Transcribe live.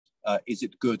is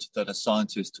it good that a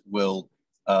scientist will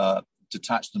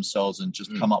detach themselves and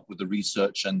just come up with the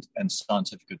research and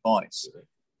scientific advice.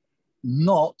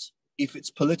 Not if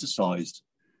it's politicized.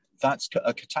 That's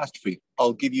a catastrophe.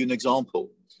 I'll give you an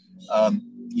example.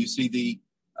 You see,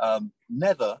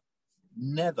 never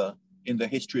in the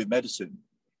history of medicine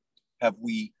have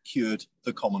we cured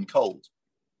the common cold.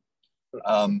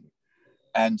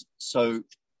 And so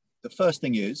the first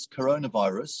thing is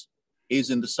coronavirus is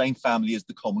in the same family as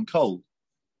the common cold.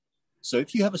 So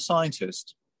if you have a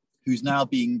scientist who's now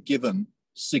being given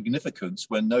significance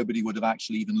when nobody would have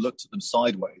actually even looked at them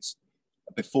sideways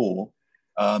before,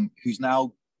 who's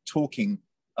now talking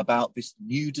about this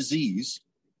new disease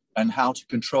and how to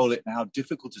control it and how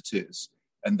difficult it is,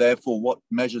 and therefore what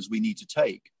measures we need to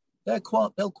take, they'll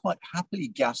quite happily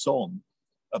gas on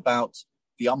about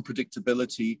the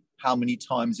unpredictability, how many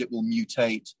times it will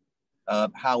mutate,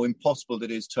 how impossible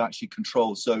it is to actually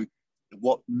control. So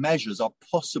what measures are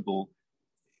possible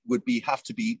would have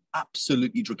to be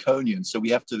absolutely draconian. So we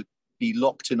have to be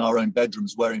locked in our own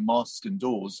bedrooms wearing masks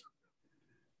indoors.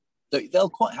 They'll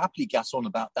quite happily gas on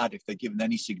about that if they're given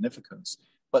any significance.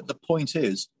 But the point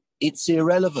is, it's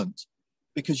irrelevant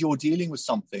because you're dealing with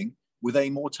something with a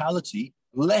mortality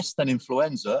less than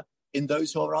influenza in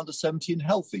those who are under 70 and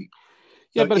healthy.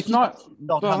 Yeah, so but it's not...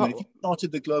 If you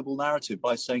started the global narrative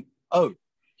by saying, oh,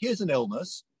 here's an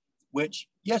illness, which,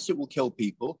 yes, it will kill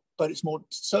people, but it's more,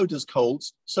 so does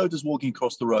colds, so does walking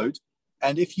across the road.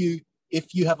 And if you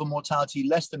have a mortality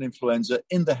less than influenza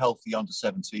in the healthy under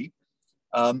 70,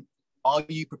 are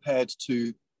you prepared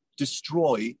to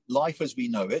destroy life as we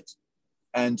know it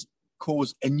and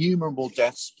cause innumerable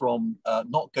deaths from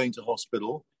not going to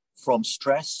hospital, from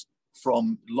stress,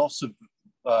 from loss of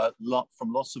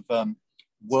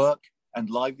work and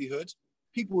livelihood?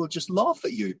 People will just laugh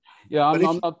at you. Yeah,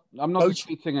 I'm not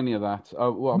disputing any of that.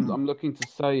 What I'm looking to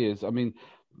say is, I mean,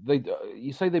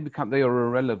 you say they are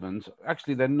irrelevant.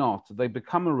 Actually, they're not. They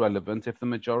become irrelevant if the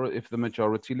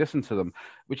majority listen to them,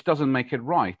 which doesn't make it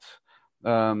right.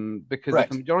 Because if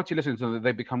the majority listen to them,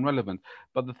 they become relevant.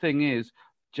 But the thing is,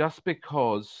 just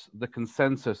because the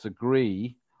consensus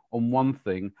agree on one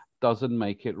thing doesn't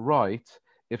make it right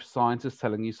if science is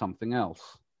telling you something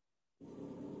else.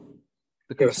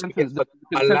 The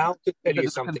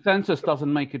consensus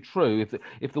doesn't make it true.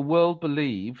 If the world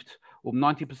believed, or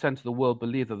 90% of the world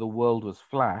believed that the world was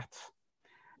flat,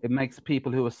 it makes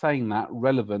people who are saying that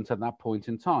relevant at that point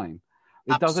in time.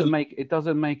 It doesn't make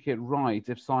it right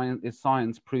if someone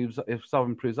proves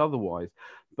otherwise.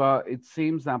 But it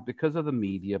seems that because of the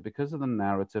media, because of the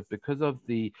narrative, because of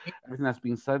everything that's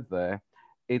been said there,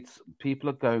 people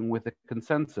are going with the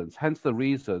consensus. Hence the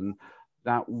reason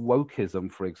that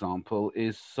wokeism, for example,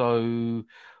 is so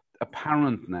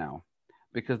apparent now,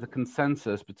 because the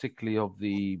consensus, particularly of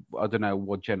I don't know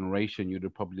what generation, you'd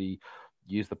have probably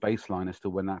used the baseline as to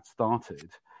when that started,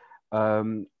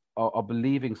 are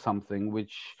believing something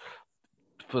which,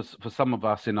 for some of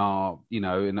us in our,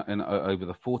 in over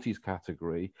the 40s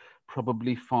category,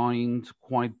 probably find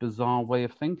quite bizarre way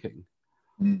of thinking.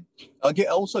 I'll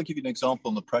also give you an example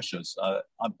on the pressures. I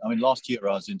mean, last year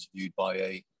I was interviewed by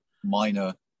a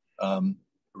minor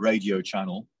radio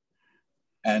channel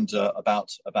and about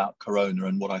corona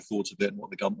and what I thought of it and what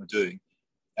the government were doing.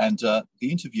 And the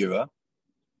interviewer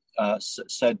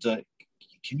said,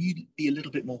 can you be a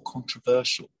little bit more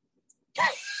controversial?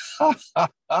 and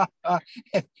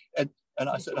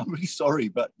I said, I'm really sorry,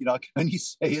 but I can only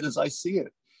say it as I see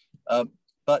it.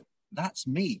 But that's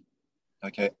me.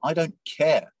 Okay, I don't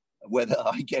care whether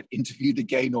I get interviewed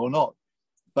again or not.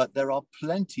 But there are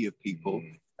plenty of people,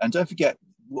 and don't forget,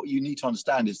 what you need to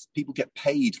understand is people get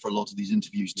paid for a lot of these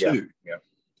interviews too.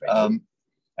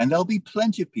 And there'll be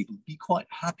plenty of people be quite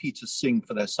happy to sing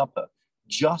for their supper,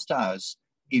 just as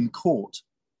in court,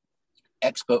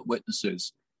 expert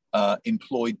witnesses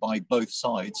employed by both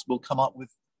sides will come up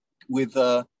with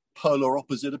polar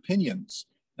opposite opinions.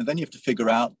 And then you have to figure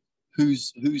out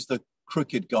who's the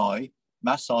crooked guy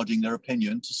massaging their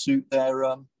opinion to suit their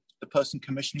the person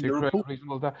commissioning the report.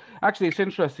 Actually, it's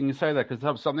interesting you say that,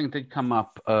 because something did come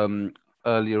up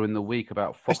earlier in the week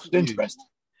about Fox News.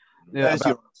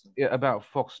 About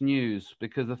Fox News,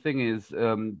 because the thing is,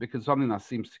 because something that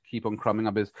seems to keep on coming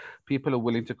up is people are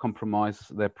willing to compromise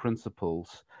their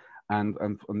principles and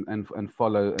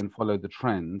follow the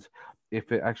trend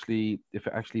if it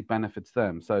actually benefits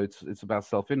them. So it's about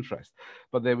self-interest.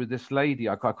 But there was this lady,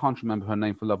 I can't remember her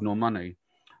name for love nor money,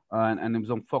 and it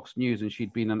was on Fox News, and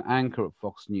she'd been an anchor at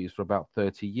Fox News for about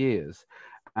 30 years,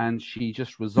 and she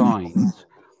just resigned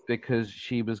because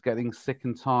she was getting sick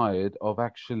and tired of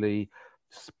actually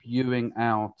spewing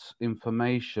out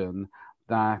information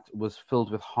that was filled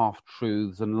with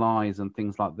half-truths and lies and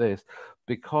things like this,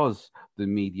 because the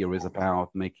media is about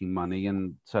making money.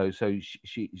 And so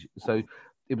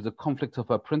it was a conflict of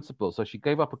her principles. So she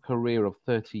gave up a career of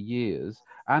 30 years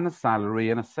and a salary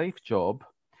and a safe job,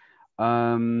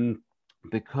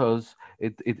 because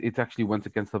it actually went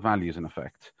against the values, in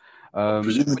effect.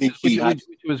 Presumably she had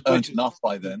earned enough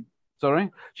by then.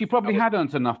 Sorry, she probably had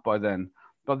earned enough by then.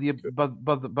 But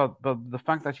the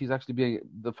fact that she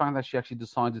actually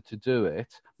decided to do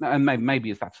it, and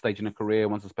maybe it's that stage in her career,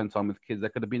 wants to spend time with kids.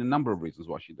 There could have been a number of reasons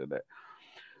why she did it.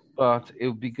 But it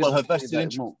would be good. Well, her vested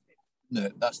interest. No,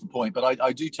 that's the point. But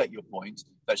I do take your point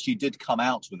that she did come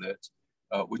out with it,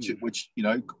 which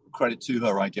credit to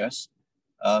her, I guess.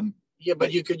 Yeah,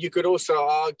 but you could also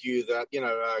argue that,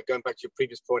 going back to your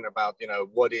previous point about,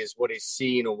 what is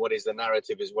seen or what is the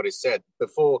narrative is what is said.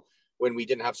 Before, when we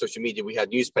didn't have social media, we had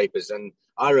newspapers. And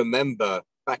I remember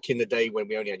back in the day when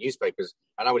we only had newspapers,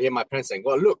 and I would hear my parents saying,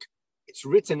 well, look, it's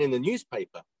written in the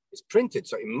newspaper. It's printed,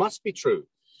 so it must be true.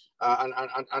 And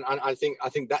I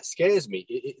think that scares me.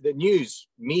 The news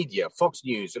media, Fox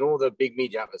News and all the big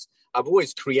media outlets have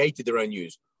always created their own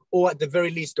news, or at the very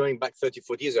least, going back 30,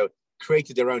 40 years ago,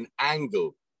 created their own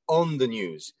angle on the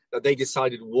news that they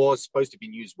decided was supposed to be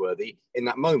newsworthy in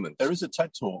that moment. There is a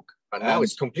TED Talk. And now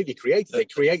it's completely created. They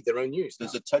create their own news.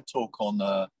 There's a TED Talk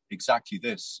on exactly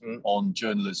this, on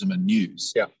journalism and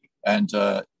news. Yeah. And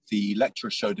the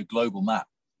lecturer showed a global map.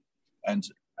 And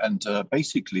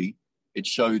basically, it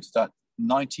showed that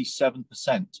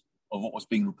 97% of what was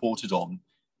being reported on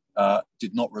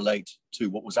did not relate to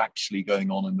what was actually going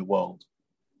on in the world.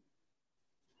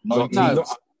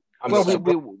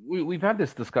 We've had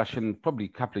this discussion probably a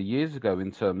couple of years ago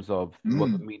in terms of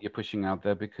what the media pushing out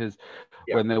there, because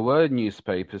when there were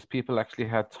newspapers, people actually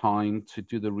had time to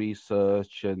do the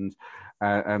research and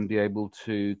be able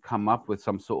to come up with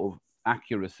some sort of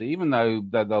accuracy, even though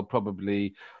they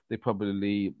probably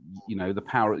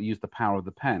use the power of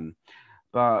the pen.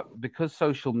 But because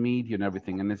social media and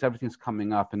everything, and everything's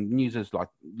coming up, and news is like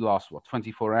last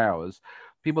 24 hours,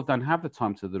 people don't have the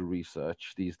time to do the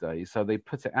research these days, so they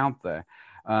put it out there,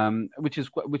 which is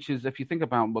if you think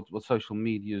about what social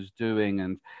media is doing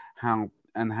and how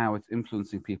it's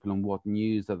influencing people and what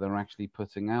news that they're actually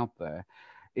putting out there.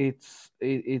 It's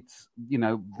if you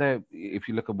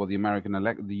look at what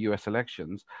the US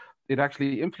elections, it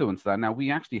actually influenced that. Now,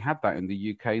 we actually had that in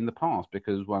the UK in the past,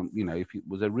 because was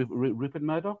it Rupert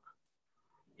Murdoch?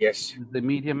 Yes. The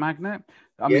media magnate.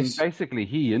 I mean, basically,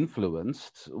 he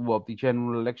influenced what the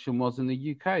general election was in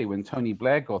the UK. When Tony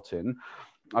Blair got in,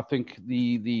 I think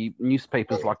the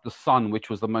newspapers like The Sun, which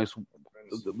had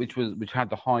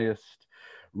the highest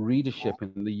readership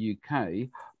in the UK,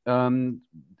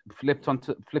 flipped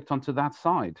onto that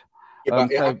side.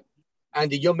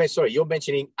 Andy, you're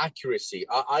mentioning accuracy.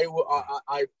 I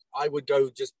would go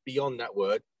just beyond that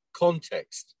word,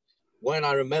 context. When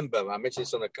I remember, I mentioned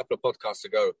this on a couple of podcasts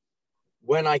ago,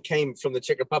 when I came from the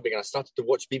Czech Republic and I started to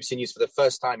watch BBC News for the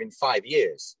first time in 5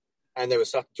 years, and they were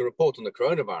starting to report on the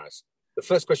coronavirus, the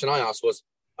first question I asked was,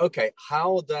 okay,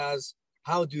 how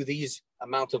do these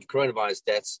amount of coronavirus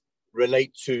deaths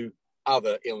relate to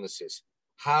other illnesses?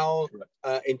 How,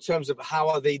 in terms of how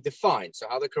are they defined? So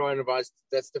how the coronavirus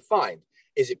deaths defined?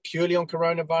 Is it purely on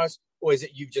coronavirus, or is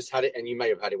it you've just had it and you may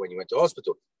have had it when you went to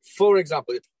hospital? For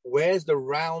example, where's the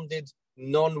rounded,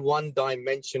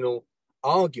 non-one-dimensional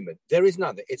argument? There is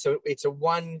none. It's a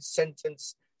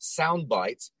one-sentence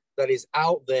soundbite that is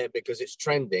out there because it's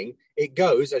trending. It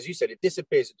goes, as you said, it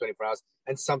disappears in 24 hours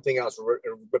and something else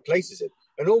replaces it.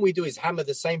 And all we do is hammer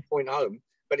the same point home,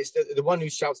 but it's the one who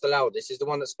shouts the loudest is the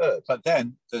one that's heard. But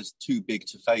then there's too big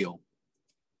to fail.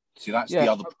 See, that's the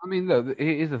other. I mean, look,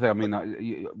 here's the thing. I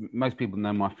mean, most people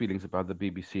know my feelings about the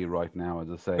BBC right now. As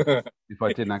I say, if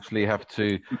I didn't actually have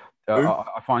to,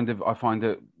 I find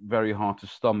it very hard to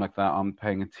stomach that I'm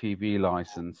paying a TV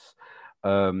license,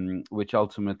 which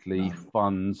ultimately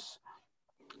funds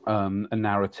a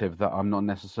narrative that I'm not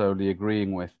necessarily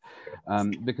agreeing with,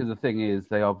 because the thing is,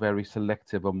 they are very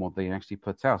selective on what they actually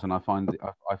put out, and I find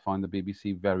the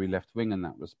BBC very left wing in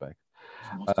that respect.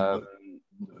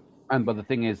 But the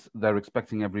thing is, they're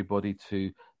expecting everybody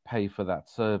to pay for that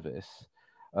service.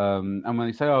 And when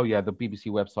they say, "Oh yeah, the BBC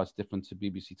website's different to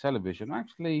BBC television,"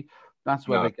 actually, that's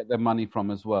where they get their money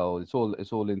from as well. It's all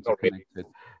interconnected.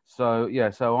 So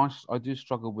yeah, I do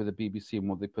struggle with the BBC and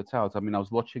what they put out. I mean, I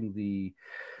was watching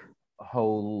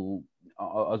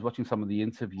some of the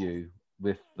interview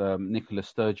with Nicola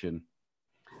Sturgeon,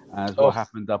 as what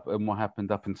happened up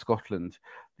in Scotland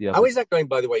the other. How is that going,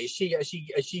 by the way? Has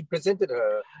she presented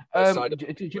her side?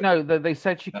 Do you know that they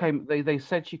said she came? They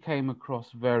said she came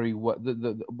across very well.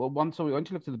 Once I went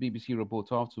to look at the BBC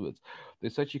report afterwards, they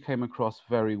said she came across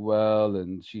very well,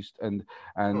 and she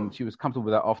was comfortable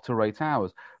with that after 8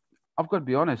 hours. I've got to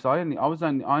be honest. I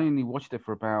only watched it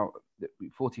for about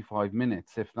 45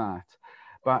 minutes, if that.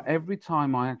 But every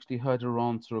time I actually heard her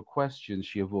answer a question,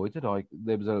 she avoided. There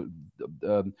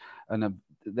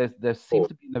seems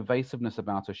to be an evasiveness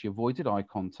about her. She avoided eye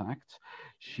contact.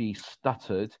 She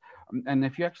stuttered. And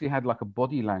if you actually had like a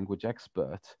body language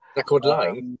expert, that called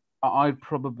lying. they'd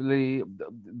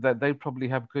probably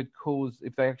have good cause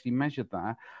if they actually measured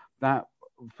that. That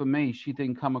for me, she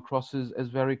didn't come across as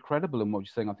very credible in what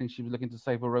she's saying. I think she was looking to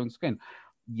save her own skin.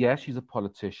 Yes, she's a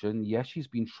politician. Yes, she's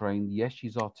been trained. Yes,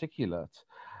 she's articulate.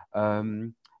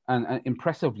 And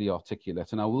impressively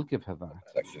articulate, and I will give her that.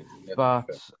 Actually, yeah, but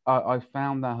I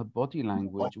found that her body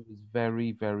language was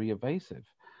very, very evasive.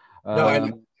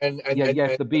 The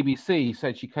BBC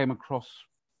said she came across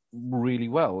really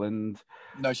well, and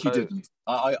no, she didn't.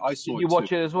 I saw. Did you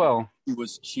watch it as well?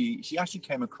 She actually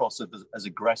came across as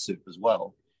aggressive as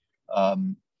well,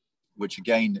 which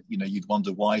again, you'd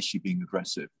wonder, why is she being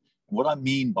aggressive? And what I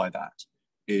mean by that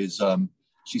is,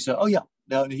 she said, "Oh yeah,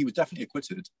 no, he was definitely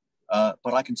acquitted."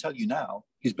 But I can tell you now,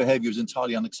 his behaviour was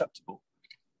entirely unacceptable,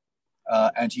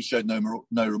 and he showed no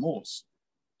remorse.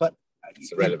 But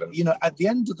it's irrelevant. At the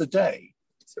end of the day,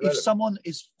 if someone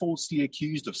is falsely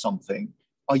accused of something,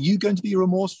 are you going to be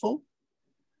remorseful,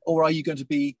 or are you going to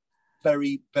be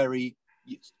very, very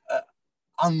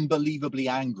unbelievably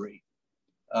angry?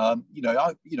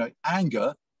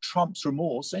 Anger trumps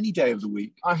remorse any day of the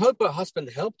week. I hope her husband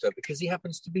helped her, because he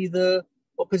happens to be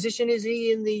what position is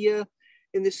he in the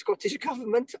Scottish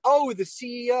government? Oh, the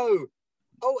CEO.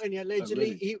 Oh, and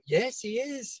allegedly, really? He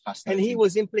is. And he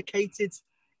was implicated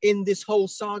in this whole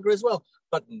saga as well.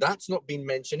 But that's not been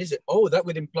mentioned, is it? Oh, that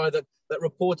would imply that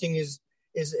reporting is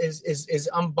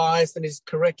unbiased and is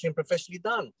correctly and professionally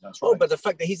done. That's right. Oh, but the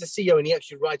fact that he's a CEO and he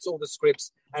actually writes all the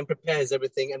scripts and prepares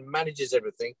everything and manages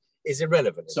everything is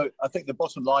irrelevant. So I think the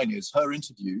bottom line is, her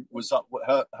interview was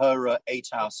her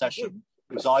 8-hour session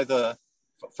was either,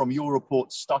 from your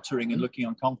report, stuttering and looking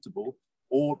uncomfortable,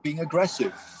 or being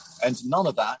aggressive. And none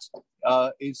of that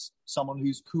is someone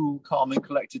who's cool, calm, and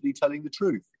collectedly telling the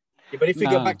truth. Yeah, but if we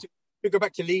go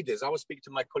back to leaders, I was speaking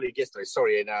to my colleague yesterday,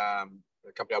 in a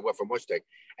company I work for, Watchdog,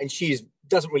 and she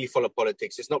doesn't really follow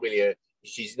politics. It's not really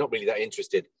she's not really that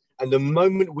interested. And the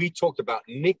moment we talked about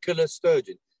Nicola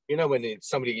Sturgeon, when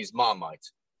somebody is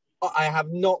Marmite, I have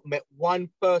not met one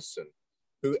person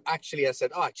who actually has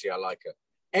said, "Oh, actually, I like her."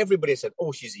 Everybody said,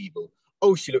 "Oh, she's evil.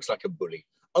 Oh, she looks like a bully.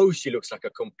 Oh, she looks like a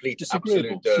complete,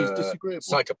 absolute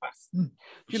psychopath."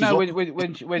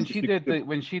 When she did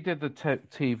the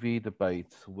TV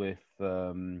debate with,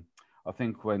 I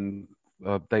think when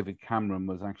David Cameron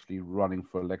was actually running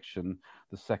for election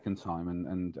the second time,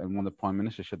 and won the prime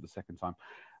ministership the second time,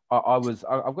 I've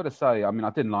got to say, I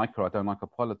didn't like her. I don't like her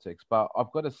politics, but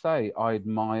I've got to say, I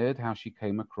admired how she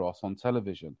came across on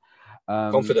television.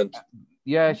 Confident.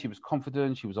 Yeah, she was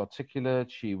confident. She was articulate.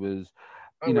 She was,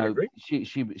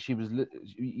 she was.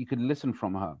 You could listen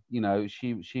from her.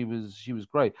 She was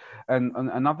great. And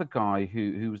another guy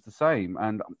who was the same,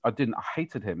 and I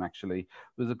hated him actually,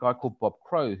 was a guy called Bob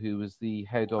Crow, who was the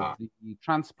head of the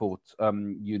transport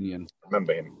union. I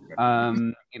remember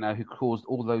him. Who caused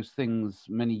all those things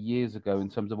many years ago in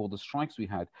terms of all the strikes we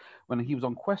had. When he was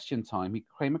on Question Time, he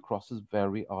came across as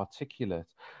very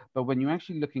articulate. But when you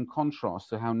actually look in contrast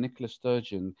to how Nicola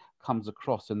Sturgeon comes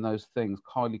across in those things,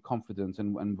 highly confident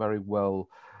and very well,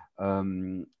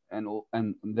 and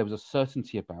there was a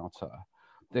certainty about her.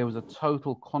 There was a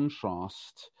total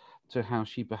contrast to how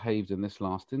she behaved in this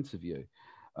last interview.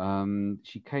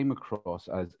 She came across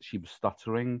as she was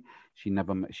stuttering. She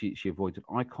avoided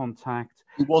eye contact.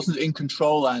 It wasn't in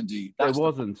control, Andy. It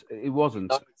wasn't.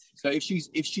 So if she's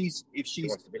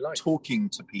talking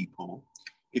to people,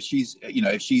 if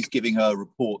she's giving her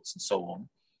reports and so on,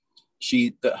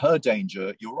 her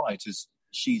danger, you're right, is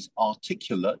she's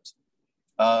articulate,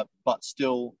 but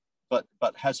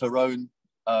has her own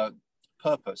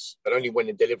purpose. But only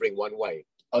when delivering one way.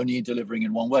 Only delivering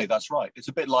in one way. That's right. It's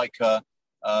a bit like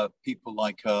people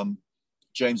like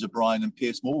James O'Brien and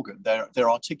Piers Morgan. They're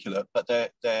articulate, but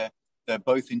they're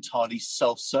both entirely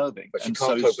self-serving. But she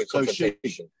can't cope with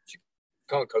confrontation. She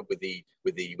can't cope with the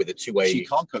two-way. She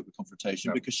can't cope with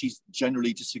confrontation because she's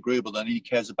generally disagreeable and only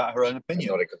cares about her own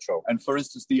opinion. Not in control. And for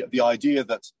instance, the idea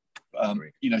that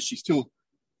she's still,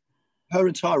 her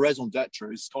entire raison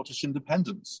d'etre is Scottish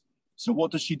independence. So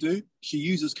what does she do? She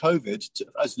uses COVID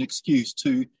as an excuse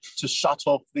to shut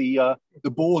off the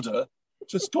border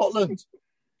to Scotland.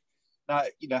 Now,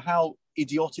 how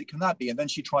idiotic can that be? And then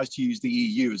she tries to use the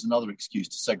EU as another excuse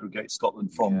to segregate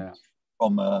Scotland from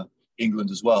England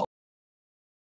as well.